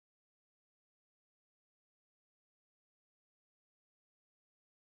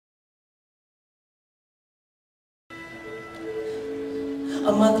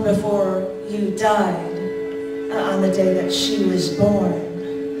a month before you died, on the day that she was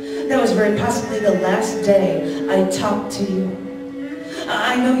born. That was very possibly the last day I talked to you.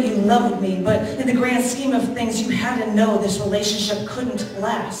 I know you loved me, but in the grand scheme of things, you had to know this relationship couldn't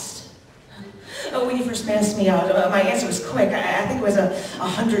last. When you first asked me out, my answer was quick. I think it was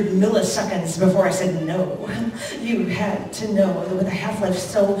 100 milliseconds before I said no. You had to know that with a half-life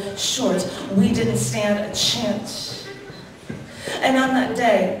so short, we didn't stand a chance. And on that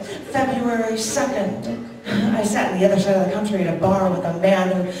day, February 2nd, I sat on the other side of the country at a bar with a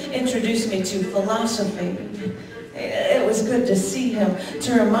man who introduced me to philosophy. It was good to see him,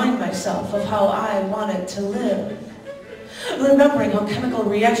 to remind myself of how I wanted to live. Remembering how chemical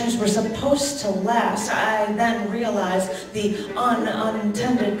reactions were supposed to last, I then realized the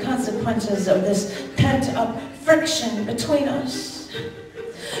unintended consequences of this pent-up friction between us.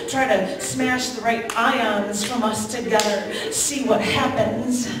 Try to smash the right ions from us together, see what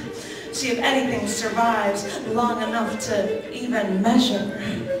happens, see if anything survives long enough to even measure.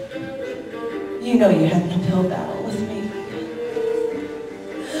 You know you had an uphill battle with me.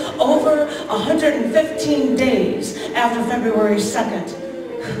 Over 115 days after February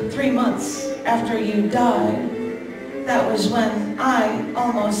 2nd, 3 months after you died, that was when I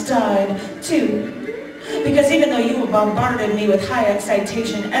almost died too. Because even though you bombarded me with high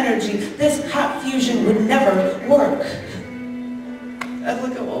excitation energy, this hot fusion would never work. And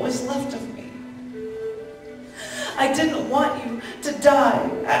look at what was left of me. I didn't want you to die.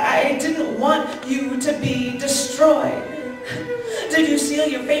 I didn't want you to be destroyed. Did you seal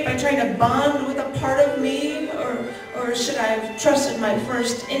your fate by trying to bond with a part of me? Or should I have trusted my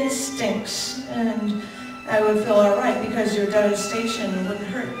first instincts and I would feel alright because your devastation wouldn't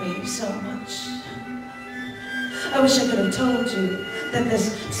hurt me so much? I wish I could have told you that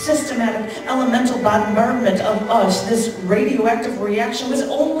this systematic elemental bombardment of us, this radioactive reaction, was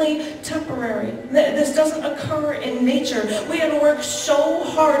only temporary. This doesn't occur in nature. We had to work so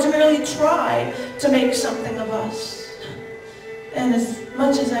hard to merely try to make something of us. And as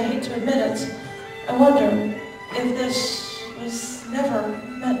much as I hate to admit it, I wonder if this was never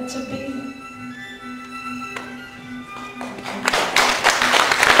meant to be.